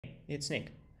it's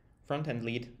Nick, front-end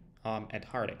lead at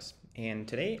Hardix, and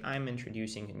today I'm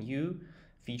introducing a new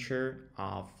feature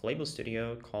of Label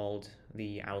Studio called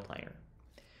the outliner.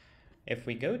 If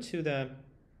we go to the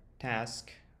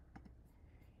task,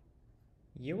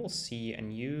 you will see a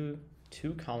new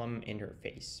two-column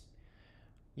interface.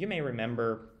 You may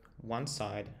remember one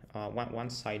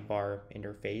sidebar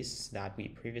interface that we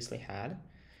previously had,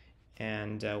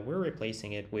 and we're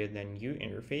replacing it with a new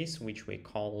interface which we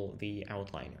call the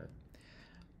outliner.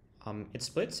 It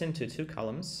splits into two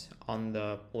columns. On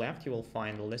the left, you will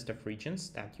find a list of regions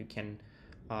that you can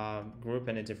group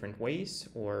in a different ways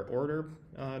or order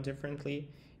differently.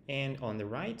 And on the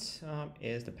right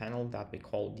is the panel that we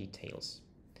call details.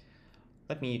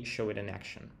 Let me show it in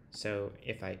action. So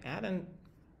if I add a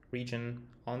region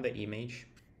on the image,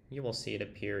 you will see it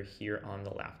appear here on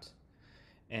the left.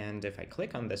 And if I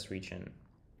click on this region,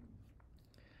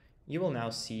 you will now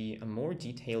see a more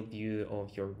detailed view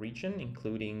of your region,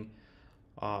 including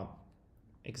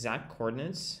exact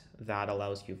coordinates that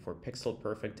allows you for pixel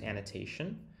perfect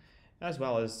annotation, as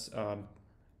well as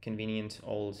convenient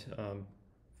old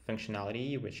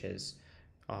functionality, which is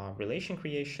relation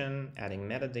creation, adding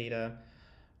metadata,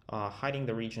 hiding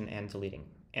the region, and deleting.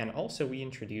 And also we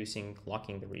introducing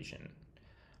locking the region.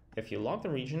 If you lock the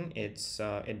region,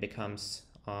 it becomes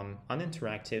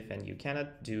uninteractive and you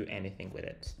cannot do anything with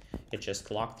it. It's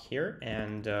just locked here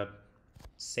and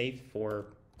safe for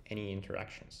any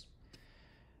interactions.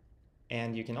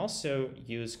 And you can also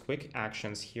use quick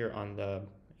actions here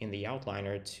in the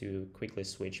outliner to quickly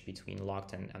switch between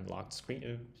locked and unlocked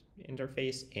screen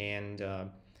interface and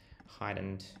hide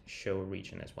and show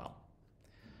region as well.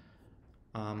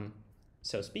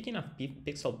 So speaking of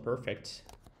pixel perfect,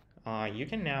 you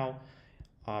can now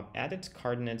add its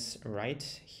coordinates right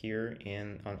here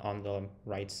on the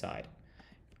right side,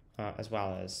 as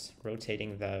well as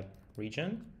rotating the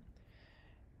region.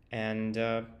 And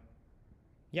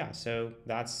yeah, so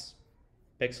that's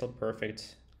pixel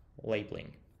perfect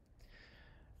labeling.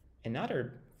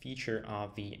 Another feature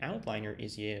of the outliner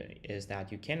is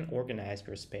that you can organize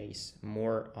your space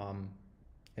more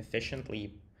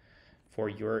efficiently for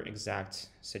your exact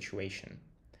situation.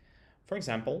 For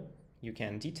example, you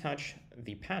can detach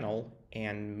the panel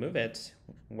and move it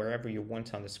wherever you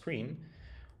want on the screen,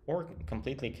 or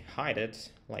completely hide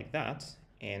it like that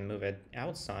and move it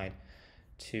outside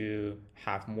to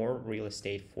have more real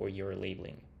estate for your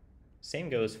labeling. Same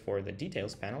goes for the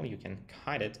details panel. You can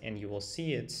hide it and you will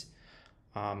see it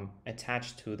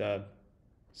attached to the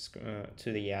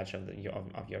edge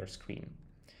of your screen.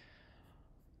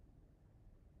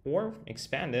 Or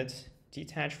expand it,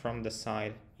 detach from the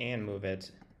side, and move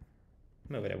it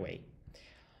away.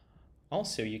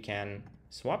 Also, you can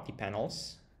swap the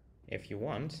panels if you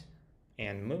want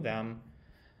and move them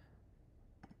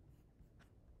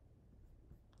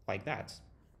like that.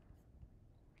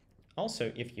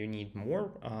 Also, if you need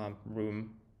more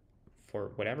room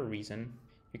for whatever reason,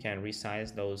 you can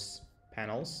resize those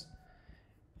panels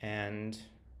and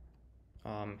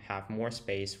have more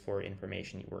space for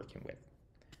information you're working with.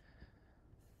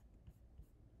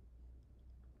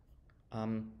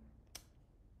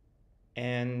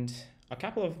 And a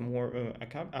couple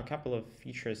of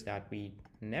features that we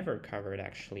never covered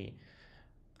actually.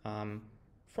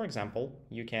 For example,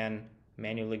 you can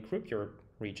manually group your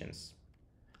regions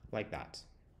like that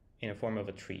in a form of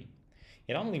a tree.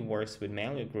 It only works with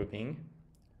manual grouping,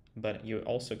 but you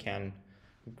also can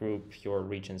group your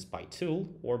regions by tool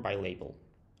or by label.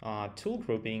 Tool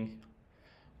grouping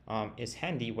is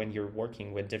handy when you're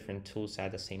working with different tools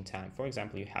at the same time. For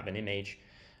example, you have an image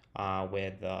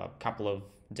with a couple of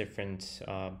different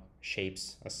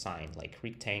shapes assigned, like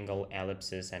rectangle,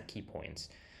 ellipses, and key points.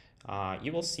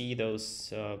 You will see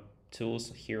those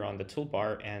tools here on the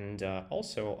toolbar, and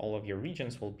also all of your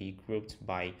regions will be grouped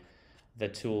by the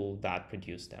tool that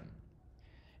produced them.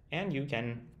 And you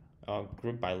can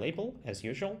group by label as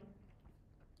usual.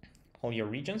 All your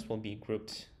regions will be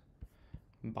grouped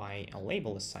by a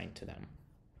label assigned to them,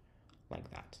 like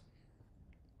that.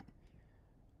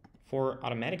 For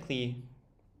automatically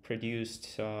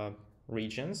produced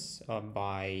regions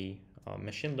by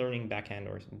machine learning backend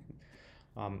or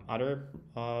other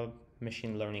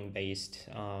machine learning based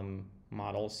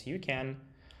models, you can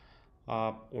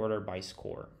order by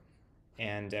score,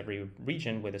 and every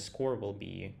region with a score will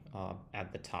be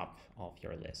at the top of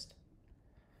your list.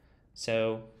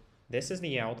 So this is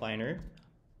the outliner.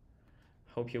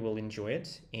 Hope you will enjoy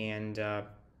it. And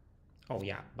oh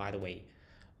yeah, by the way,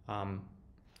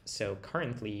 so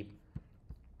currently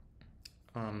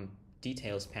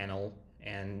details panel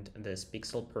and this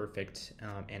pixel perfect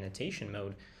annotation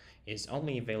mode is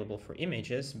only available for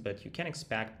images, but you can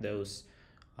expect those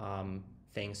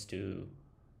things to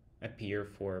appear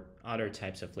for other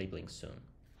types of labeling soon.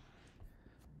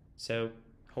 So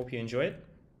hope you enjoyed.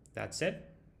 That's it.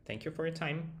 Thank you for your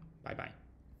time. Bye-bye.